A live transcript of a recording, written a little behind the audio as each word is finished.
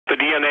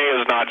DNA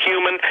is not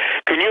human.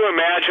 Can you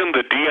imagine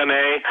the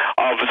DNA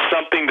of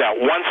something that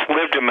once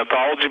lived in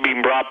mythology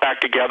being brought back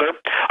together?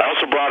 I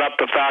also brought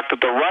up the fact that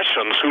the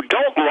Russians, who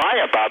don't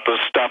lie about this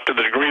stuff to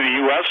the degree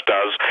the U.S.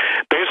 does,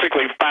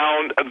 basically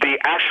found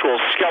the actual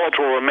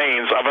skeletal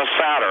remains of a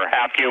satyr,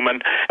 half human,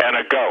 and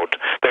a goat.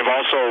 They've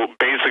also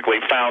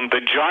basically found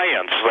the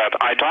giants that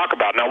I talk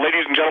about. Now,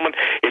 ladies and gentlemen,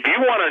 if you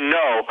want to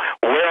know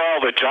where all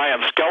the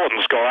giant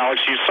skeletons go,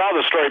 Alex, you saw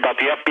the story about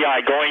the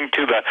FBI going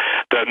to the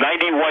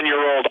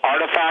 91-year-old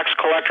artifacts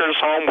collector's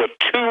home with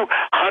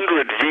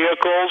 200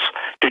 vehicles.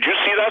 Did you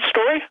see that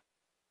story?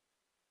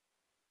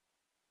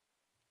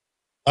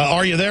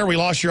 Are you there? We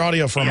lost your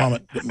audio for a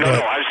moment. No,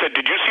 I said,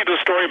 did you see the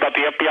story about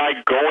the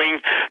FBI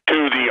going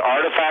to the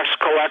artifacts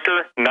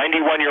collector,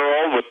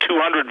 91-year-old with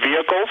 200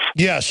 vehicles?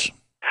 Yes.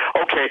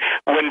 Okay,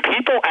 when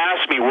people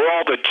ask me where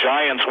all the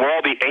giants, where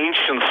all the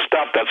ancient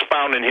stuff that's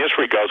found in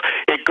history goes,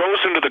 it goes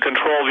into the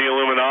control of the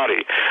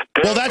Illuminati.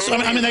 Well, that's,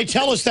 I mean, they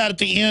tell us that at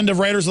the end of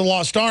Raiders of the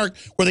Lost Ark,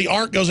 where the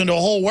Ark goes into a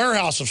whole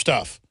warehouse of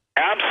stuff.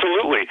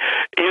 Absolutely.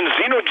 In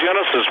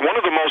Xenogenesis, one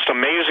of the most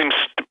amazing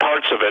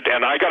parts of it,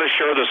 and I got to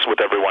share this with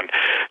everyone,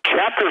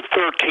 chapter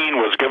 13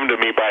 was given to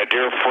me by a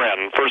dear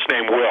friend, first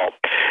name Will,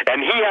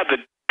 and he had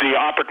the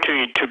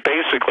opportunity to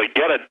basically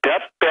get a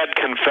deathbed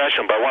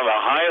confession by one of the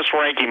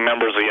highest-ranking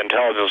members of the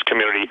intelligence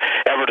community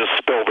ever to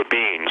spill the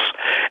beans.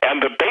 And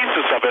the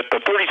basis of it,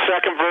 the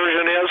 32nd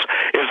version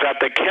is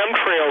that the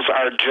chemtrails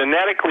are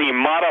genetically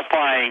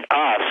modifying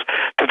us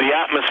to the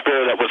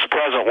atmosphere that was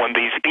present when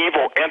these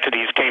evil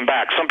entities came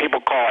back. Some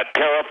people call it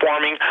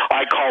terraforming.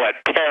 I call it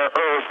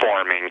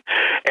terror-forming.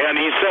 And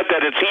he said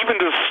that it's even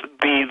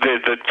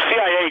the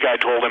CIA guy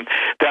told him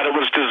that it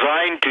was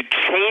designed to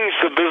change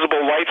the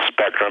visible light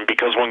spectrum,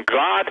 because when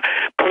God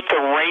put the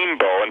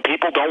rainbow, and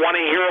people don't want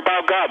to hear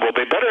about God, well,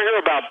 they better hear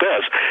about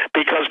this,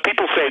 because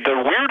people say the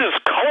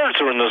weirdest colors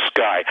are in the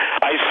sky.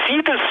 I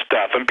see this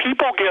stuff, and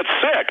people get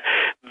sick.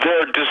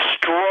 They're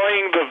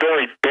destroying the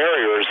very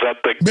barriers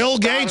that the... Bill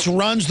Gates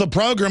runs the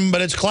program,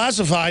 but it's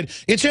classified.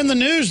 It's in the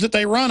news that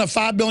they run a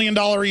 $5 billion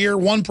a year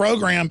one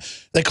program.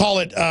 They call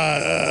it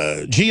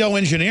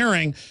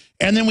geoengineering.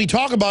 And then we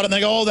talk about it, and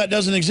they go, oh, that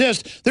doesn't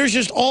exist. There's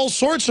just all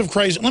sorts of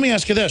crazy. Let me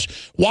ask you this.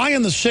 Why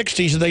in the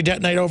 60s did they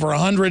detonate over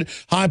 100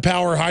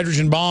 high-power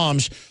hydrogen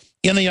bombs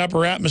in the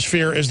upper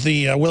atmosphere, as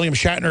the William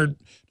Shatner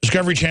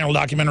Discovery Channel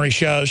documentary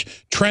shows,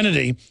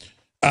 Trinity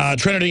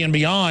and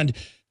Beyond,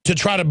 to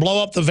try to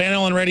blow up the Van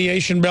Allen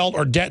radiation belt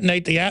or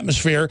detonate the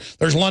atmosphere?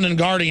 There's London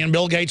Guardian.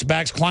 Bill Gates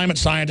backs climate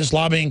scientists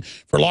lobbying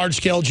for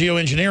large-scale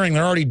geoengineering.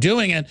 They're already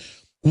doing it.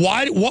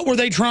 What were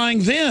they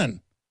trying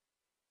then?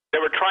 They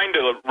were trying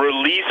to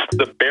release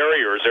the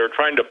barriers. They were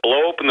trying to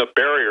blow open the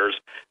barriers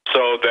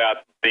so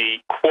that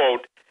the,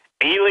 quote,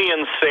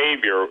 alien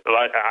savior,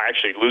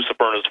 actually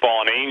Lucifer and his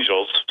fallen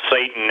angels,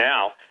 Satan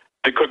now,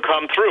 that could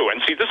come through.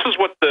 And see, this is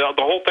what the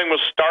whole thing was,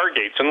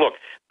 Stargates. And look,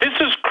 this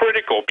is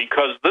critical,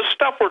 because this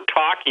stuff we're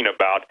talking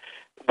about,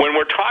 when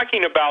we're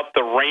talking about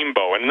the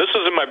rainbow, and this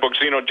is in my book,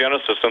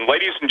 Xenogenesis, and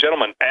ladies and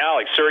gentlemen,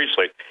 Alex,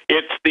 seriously,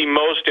 it's the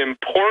most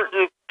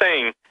important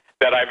thing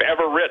that I've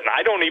ever written.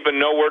 I don't even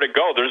know where to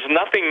go. There's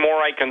nothing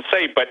more I can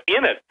say, but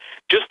in it,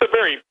 just the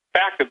very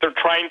fact that they're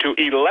trying to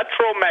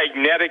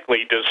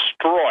electromagnetically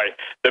destroy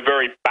the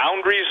very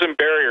boundaries and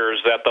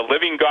barriers that the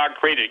living God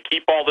created to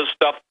keep all this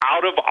stuff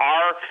out of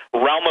our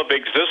realm of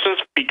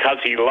existence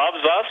because he loves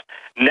us.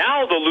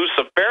 Now the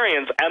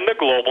Luciferians and the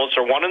globalists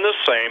are one and the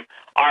same,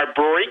 are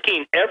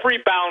breaking every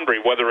boundary,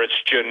 whether it's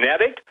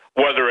genetic,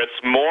 whether it's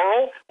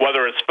moral,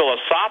 whether it's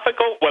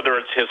philosophical, whether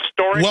it's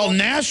historical. Well,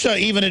 NASA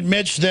even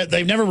admits that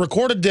they've never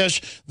recorded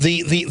this.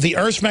 The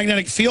Earth's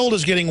magnetic field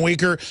is getting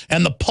weaker,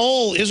 and the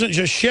pole isn't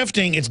just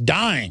shifting, it's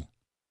dying.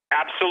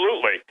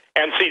 Absolutely.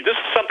 And see, this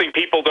is something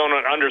people don't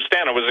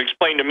understand. It was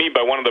explained to me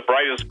by one of the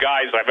brightest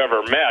guys I've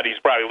ever met. He's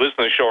probably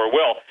listening to the show, or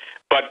will.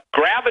 But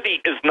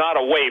gravity is not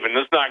a wave, and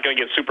this is not going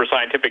to get super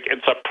scientific.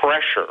 It's a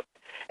pressure.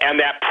 And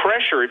that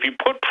pressure, if you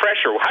put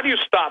pressure, how do you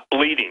stop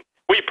bleeding?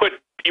 Well,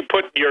 you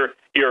put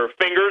your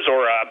fingers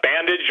or a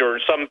bandage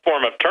or some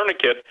form of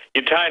tourniquet,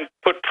 you try and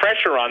put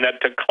pressure on that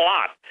to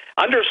clot.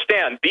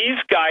 Understand, these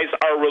guys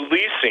are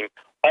releasing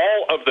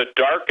all of the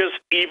darkest,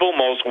 evil,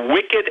 most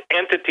wicked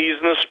entities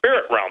in the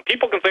spirit realm.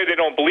 People can say they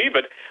don't believe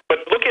it, but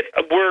look at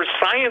where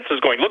science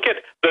is going. Look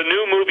at the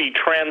new movie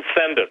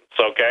Transcendence,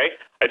 okay?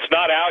 It's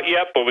not out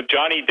yet, but with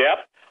Johnny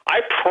Depp,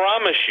 I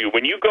promise you,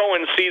 when you go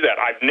and see that,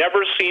 I've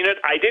never seen it,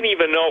 I didn't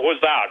even know it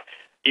was out,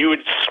 you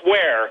would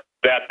swear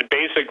that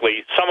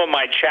basically some of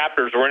my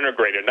chapters were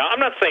integrated. Now, I'm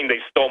not saying they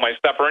stole my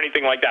stuff or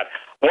anything like that.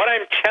 What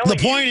I'm telling you...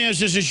 The point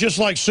is it's just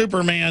like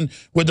Superman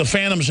with the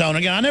Phantom Zone.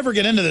 Again, I never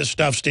get into this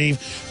stuff, Steve,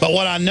 but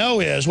what I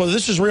know is, whether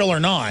this is real or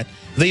not,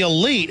 the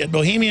elite at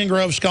Bohemian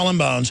Grove Skull and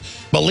Bones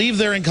believe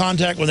they're in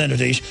contact with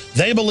entities.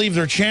 They believe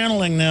they're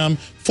channeling them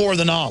for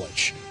the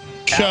knowledge.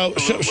 So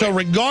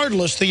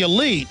regardless, the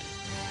elite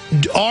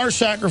are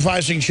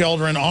sacrificing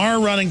children,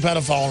 are running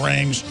pedophile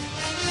rings,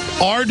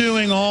 are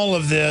doing all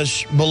of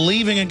this,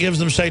 believing it gives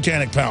them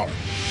satanic power.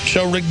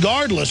 So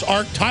regardless,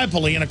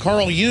 archetypally, in a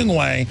Carl Jung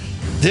way,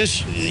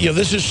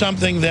 this is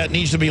something that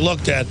needs to be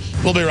looked at.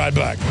 We'll be right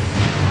back.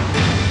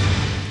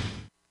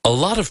 A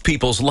lot of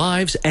people's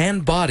lives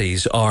and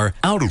bodies are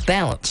out of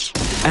balance.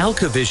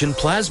 AlkaVision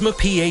Plasma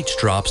pH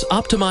drops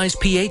optimize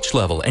pH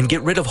level and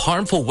get rid of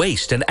harmful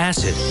waste and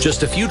acid.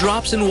 Just a few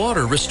drops in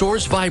water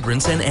restores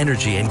vibrance and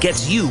energy and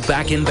gets you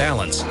back in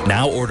balance.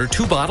 Now order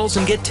 2 bottles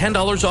and get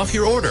 $10 off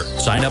your order.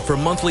 Sign up for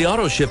monthly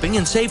auto shipping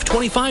and save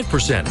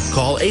 25%.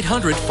 Call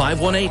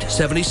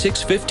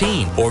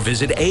 800-518-7615 or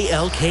visit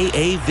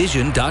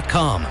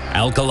alkavision.com.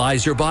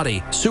 Alkalize your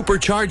body.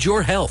 Supercharge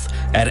your health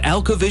at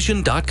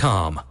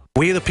alkavision.com.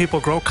 We the people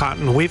grow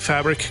cotton, weave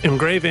fabric,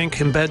 engrave ink,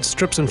 embed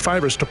strips and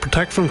fibers to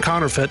protect from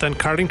counterfeit and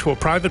carting to a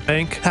private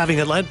bank, having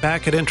it lent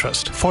back at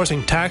interest,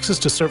 forcing taxes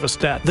to service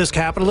debt. This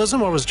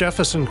capitalism, or was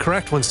Jefferson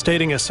correct when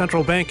stating a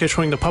central bank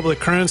issuing the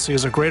public currency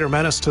is a greater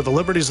menace to the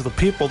liberties of the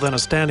people than a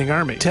standing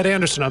army? Ted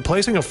Anderson, I'm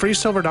placing a free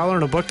silver dollar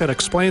in a book that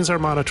explains our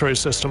monetary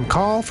system.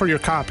 Call for your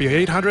copy,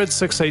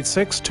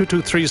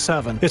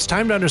 800-686-2237. It's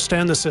time to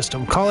understand the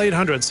system. Call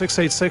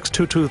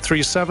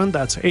 800-686-2237.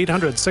 That's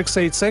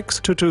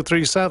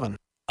 800-686-2237.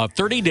 A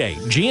 30-day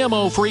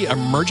GMO-free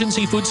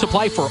emergency food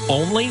supply for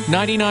only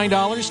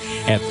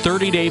 $99 at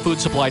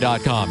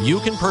 30dayfoodsupply.com.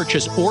 You can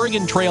purchase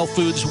Oregon Trail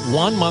Foods'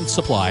 1-month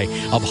supply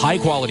of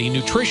high-quality,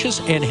 nutritious,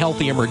 and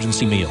healthy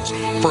emergency meals.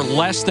 For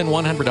less than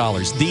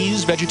 $100,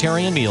 these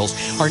vegetarian meals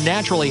are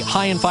naturally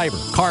high in fiber,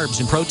 carbs,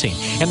 and protein,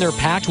 and they're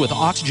packed with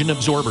oxygen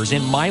absorbers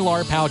in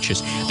Mylar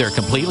pouches. They're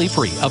completely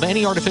free of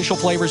any artificial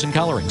flavors and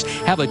colorings,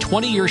 have a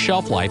 20-year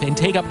shelf life, and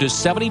take up to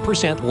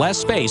 70% less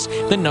space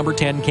than number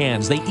 10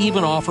 cans. They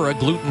even offer a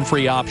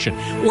gluten-free option.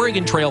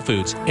 Oregon Trail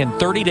Foods and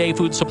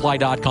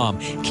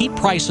 30dayfoodsupply.com keep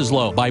prices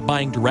low by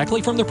buying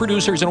directly from the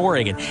producers in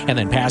Oregon and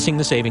then passing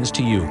the savings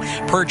to you.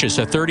 Purchase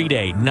a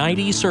 30-day,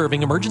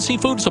 90-serving emergency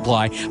food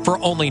supply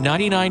for only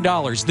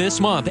 $99 this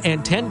month,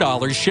 and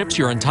 $10 ships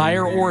your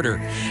entire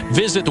order.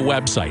 Visit the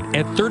website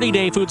at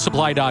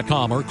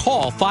 30dayfoodsupply.com or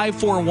call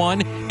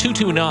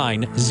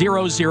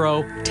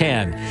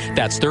 541-229-0010.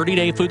 That's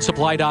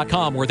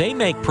 30dayfoodsupply.com, where they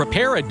make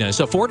preparedness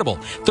affordable.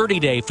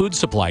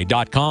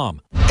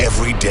 30dayfoodsupply.com.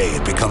 Every day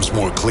it becomes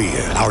more clear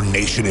our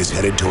nation is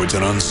headed towards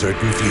an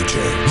uncertain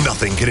future.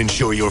 Nothing can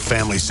ensure your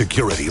family's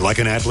security like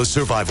an Atlas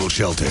survival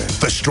shelter.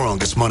 The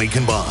strongest money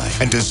can buy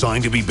and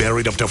designed to be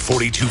buried up to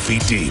 42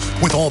 feet deep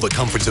with all the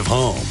comforts of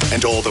home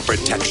and all the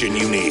protection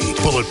you need.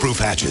 Bulletproof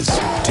hatches,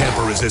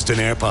 tamper-resistant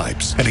air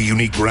pipes, and a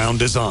unique ground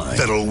design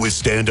that'll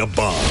withstand a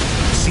bomb.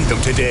 See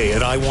them today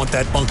at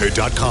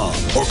iwantthatbunker.com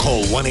or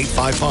call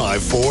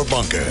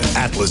 1-855-4BUNKER.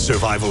 Atlas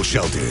Survival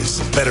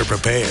Shelters. Better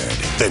prepared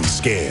than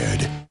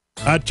scared.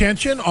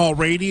 Attention all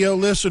radio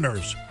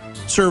listeners.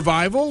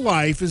 Survival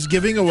Life is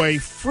giving away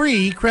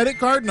free credit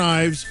card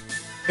knives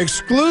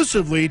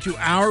exclusively to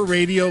our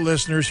radio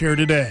listeners here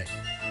today.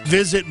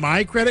 Visit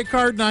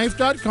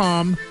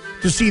mycreditcardknife.com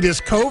to see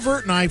this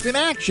covert knife in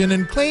action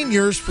and claim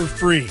yours for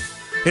free.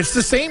 It's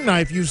the same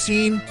knife you've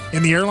seen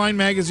in the airline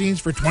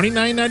magazines for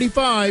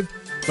 $29.95,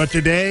 but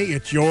today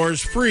it's yours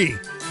free.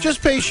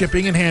 Just pay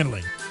shipping and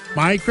handling.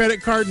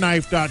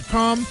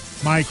 mycreditcardknife.com,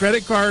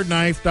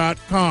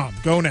 mycreditcardknife.com.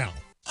 Go now.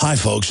 Hi,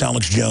 folks.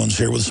 Alex Jones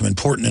here with some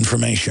important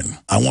information.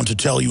 I want to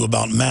tell you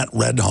about Matt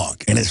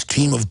Redhawk and his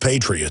team of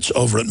patriots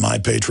over at My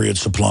Patriot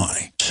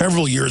Supply.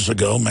 Several years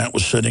ago, Matt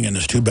was sitting in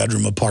his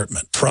 2-bedroom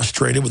apartment,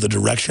 frustrated with the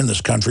direction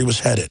this country was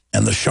headed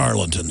and the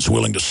charlatans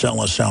willing to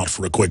sell us out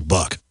for a quick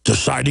buck.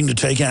 Deciding to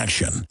take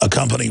action, a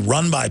company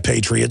run by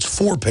patriots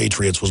for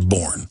patriots was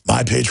born.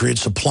 My Patriot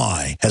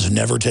Supply has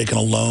never taken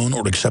a loan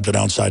or accepted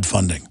outside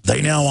funding.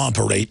 They now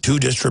operate 2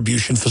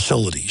 distribution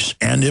facilities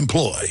and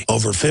employ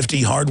over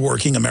 50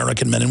 hardworking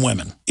American men and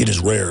women. It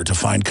is rare to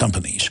find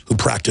companies who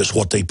practice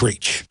what they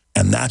preach.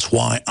 And that's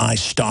why I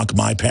stock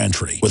my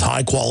pantry with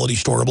high-quality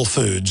storable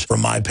foods from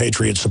My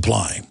Patriot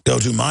Supply. Go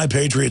to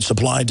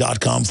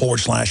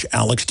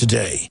mypatriotsupply.com/Alex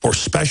today for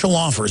special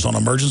offers on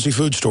emergency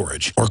food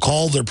storage, or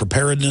call their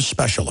preparedness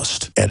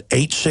specialist at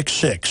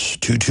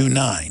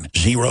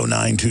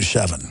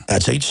 866-229-0927.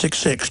 That's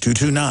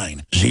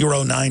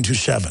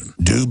 866-229-0927.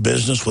 Do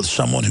business with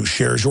someone who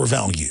shares your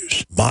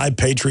values.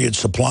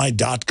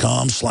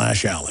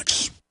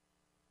 mypatriotsupply.com/Alex.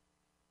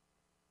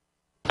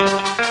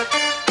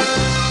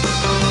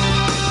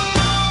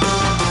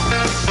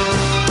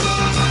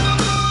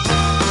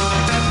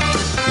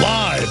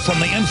 From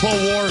the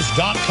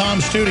Infowars.com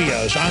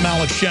studios, I'm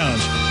Alex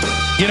Jones.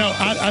 You know,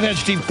 I've had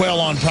Steve Quayle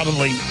on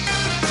probably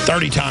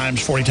 30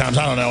 times, 40 times,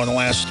 I don't know, in the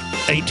last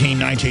 18,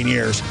 19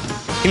 years.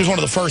 He was one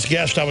of the first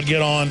guests I would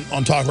get on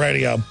talk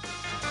radio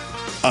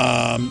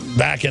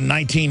back in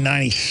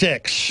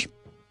 1996.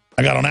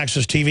 I got on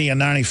Access TV in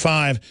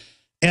 95.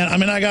 And, I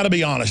mean, I got to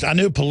be honest. I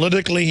knew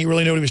politically he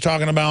really knew what he was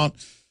talking about,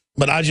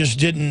 but I just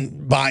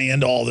didn't buy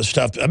into all this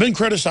stuff. I've been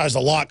criticized a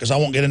lot because I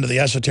won't get into the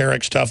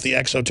esoteric stuff, the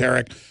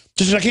exoteric,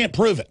 just because I can't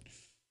prove it.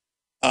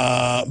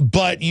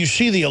 But you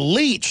see the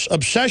elite's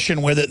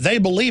obsession with it. They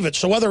believe it.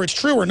 So whether it's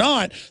true or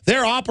not,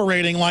 they're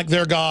operating like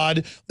they're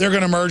God. They're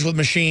going to merge with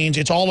machines.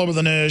 It's all over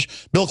the news.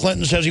 Bill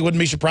Clinton says he wouldn't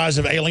be surprised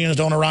if aliens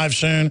don't arrive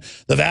soon.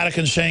 The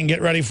Vatican's saying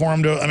get ready for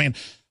them to, I mean,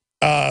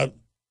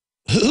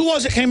 who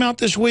was it came out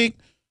this week?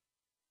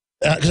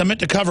 Because I meant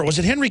to cover it. Was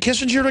it Henry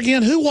Kissinger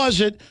again? Who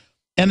was it?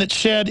 And it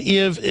said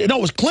it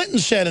was Clinton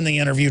said in the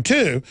interview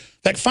too.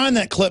 In fact, find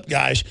that clip,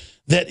 guys,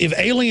 that if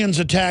aliens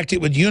attacked,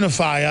 it would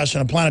unify us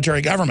in a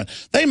planetary government.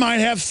 They might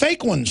have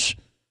fake ones.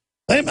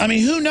 I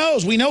mean, who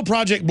knows? We know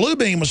Project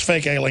Bluebeam was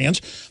fake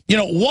aliens. You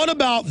know, what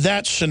about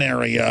that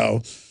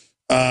scenario,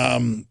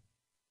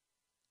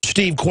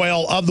 Steve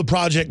Quayle, of the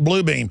Project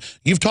Bluebeam?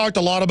 You've talked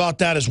a lot about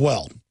that as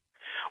well.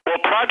 Well,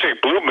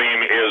 Project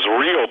Bluebeam is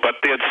real, but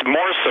it's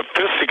more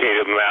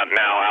sophisticated than that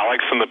now,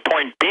 Alex. And the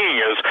point being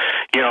is,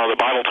 you know, the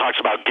Bible talks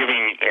about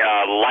giving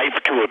life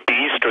to a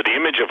beast or the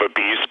image of a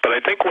beast. But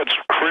I think what's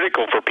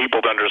critical for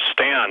people to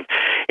understand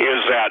is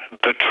that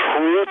the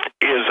truth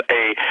is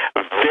a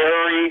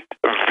very,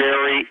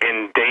 very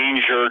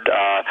endangered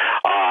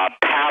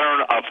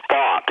pattern of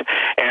thought.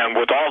 And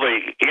with all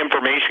the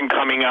information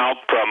coming out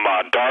from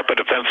DARPA,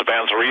 Defense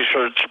Advanced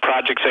Research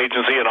Projects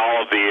Agency, and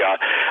all of the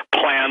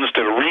plans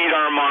to read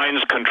our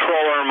minds,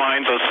 control our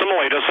minds,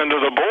 assimilate us into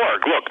the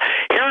Borg. Look,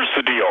 here's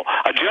the deal.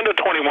 Agenda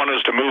 21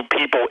 is to move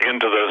people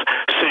into the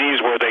cities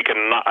where they can,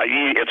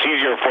 it's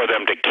easier for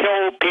them to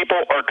kill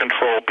people or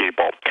control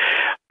people.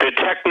 The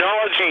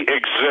technology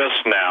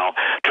exists now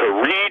to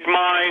read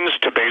minds,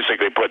 to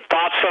basically put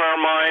thoughts in our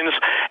minds,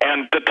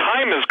 and the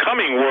time is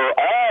coming where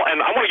and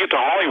I want to get to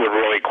Hollywood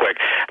really quick.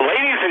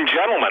 Ladies and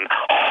gentlemen,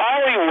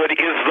 Hollywood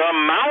is the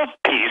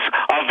mouthpiece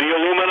of the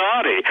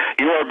Illuminati.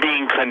 You are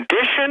being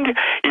conditioned,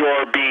 you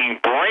are being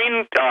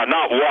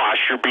not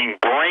washed, you're being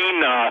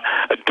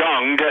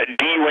dunged,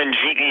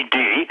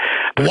 D-U-N-G-E-D.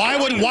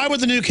 Why would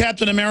the new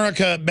Captain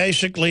America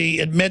basically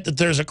admit that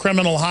there's a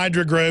criminal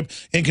Hydra group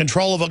in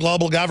control of a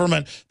global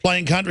government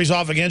playing countries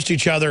off against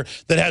each other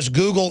that has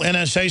Google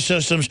NSA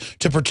systems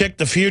to protect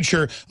the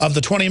future of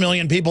the 20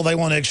 million people they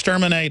want to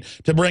exterminate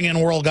to bring in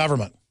world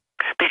government?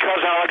 Because,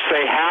 Alex,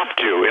 they have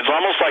to. It's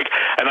almost like,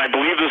 and I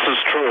believe this is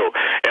true,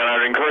 and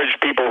I'd encourage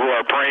people who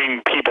are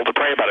praying people to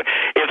pray about it,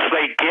 it's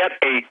they get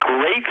a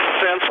great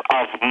sense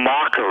of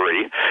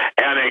mockery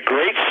and a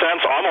great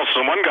sense, almost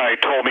one guy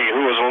told me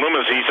who was a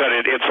Loomis, he said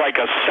it's like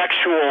a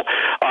sexual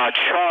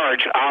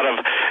charge out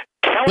of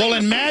telling. Well,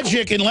 in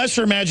magic, in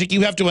lesser magic,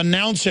 you have to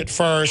announce it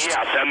first.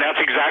 Yes, and that's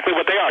exactly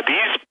what they are.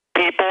 These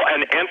people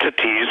and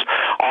entities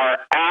are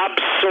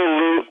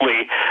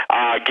absolutely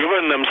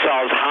giving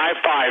themselves high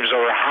fives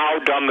over how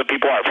dumb the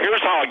people are.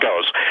 Here's how it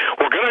goes.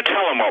 We're going to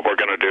tell them what we're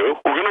going to do.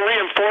 We're going to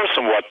reinforce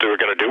them what they're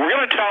going to do. We're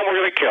going to tell them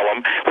we're going to kill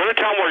them. We're going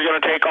to tell them we're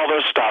going to take all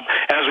their stuff.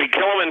 And as we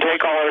kill them and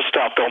take all their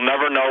stuff, they'll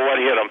never know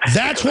what hit them.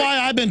 That's why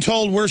I've been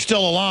told we're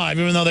still alive,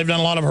 even though they've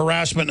done a lot of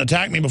harassment and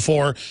attacked me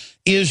before,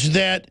 is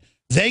that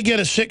they get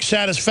a sick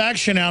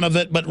satisfaction out of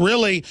it, but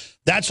really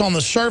that's on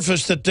the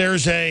surface, that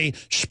there's a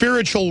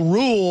spiritual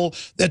rule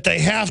that they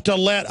have to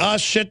let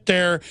us sit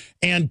there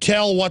and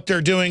tell what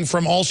they're doing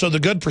from also the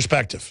good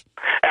perspective.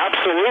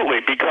 Absolutely,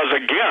 because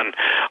again,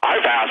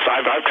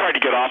 I've tried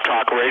to get off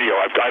talk radio.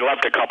 I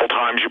left a couple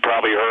times, you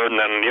probably heard, and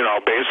then, you know,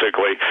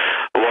 basically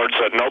the Lord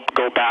said, nope,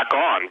 go back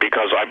on,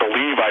 because I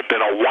believe I've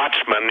been a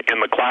watchman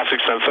in the classic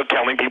sense of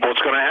telling people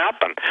what's going to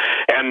happen.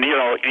 And, you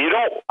know,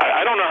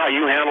 I don't know how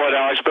you handle it,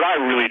 Alex, but I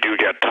really do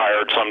get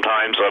tired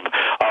sometimes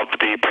of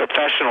the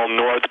professional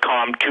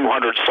Northcom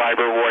 200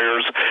 cyber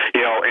warriors,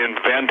 you know,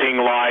 inventing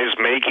lies,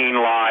 making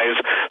lies,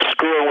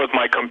 screwing with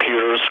my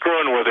computer,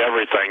 screwing with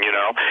everything, you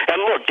know. And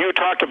look, you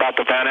talked about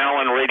the Van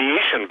Allen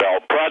radiation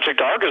belt.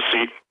 Project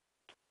Argosy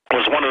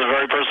was one of the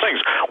very first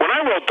things. When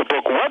I wrote the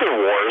book Weather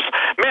Wars,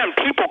 man,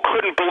 people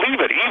couldn't believe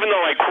it, even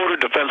though I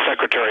quoted Defense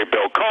Secretary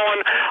Bill Cohen.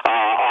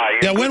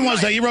 Yeah, when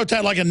was that? You wrote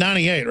that like in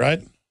 '98, right?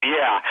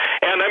 Yeah,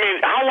 and I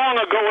mean, how long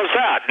ago was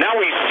that? Now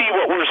we see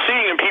what we're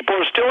seeing, and people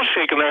are still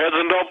shaking their heads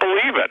and don't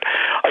believe it.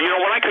 You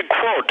know, when I could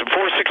quote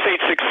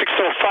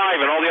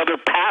 4686605 and all the other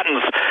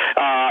patents,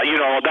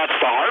 you know, that's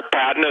the HAARP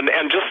patent,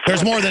 and just...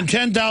 There's more than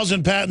 10,000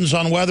 patents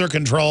on weather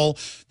control,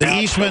 the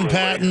Eastman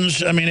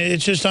patents. I mean,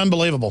 it's just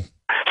unbelievable.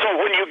 So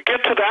when you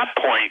get to that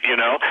point, you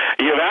know,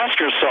 you've asked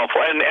yourself,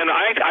 and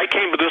I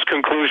came to this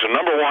conclusion.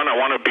 Number one, I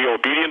want to be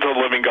obedient to the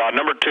living God.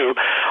 Number two,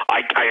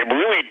 I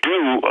really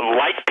do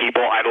like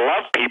people. I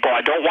love people.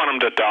 I don't want them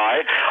to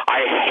die.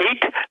 I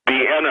hate the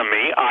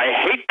enemy. I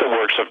hate the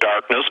works of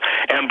darkness.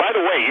 And by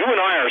the way, you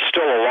and I are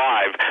still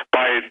alive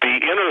by the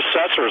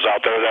intercessors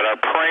out there that are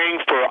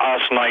praying for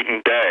us night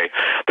and day.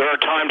 There are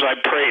times I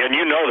pray, and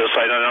you know this,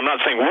 and I'm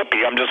not saying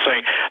whoopee, I'm just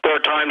saying there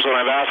are times when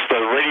I've asked the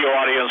radio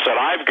audience that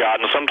I've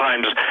got, and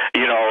sometimes,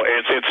 you know,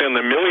 it's in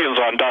the millions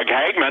on Doug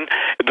Hagman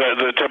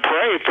to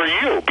pray for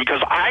you,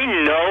 because I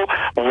know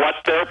what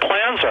their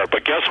plans are.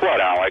 But guess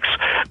what, Alex?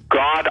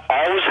 God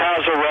always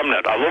has a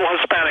remnant. A little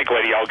Hispanic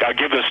lady, I'll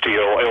give this to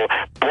you. It'll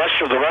bless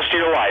you the rest of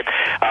your life.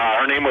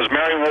 Her name was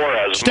Mary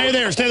Juarez. Stay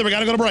there. We got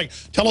to go to break.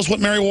 Tell us what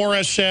Mary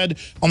Juarez said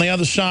on the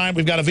other side.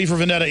 We've got a V for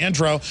Vendetta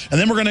intro, and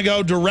then we're going to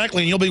go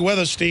directly, and you'll be with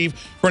us, Steve,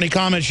 for any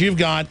comments you've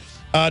got,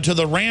 to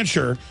the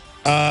rancher,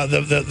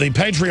 the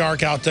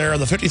patriarch out there,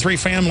 the 53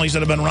 families that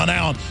have been run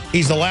out.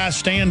 He's the last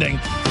standing.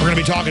 We're going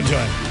to be talking to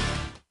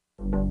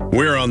him.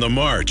 We're on the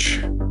march.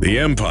 The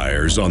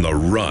Empire's on the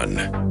run.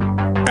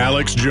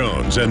 Alex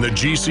Jones and the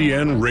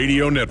GCN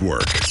Radio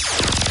Network.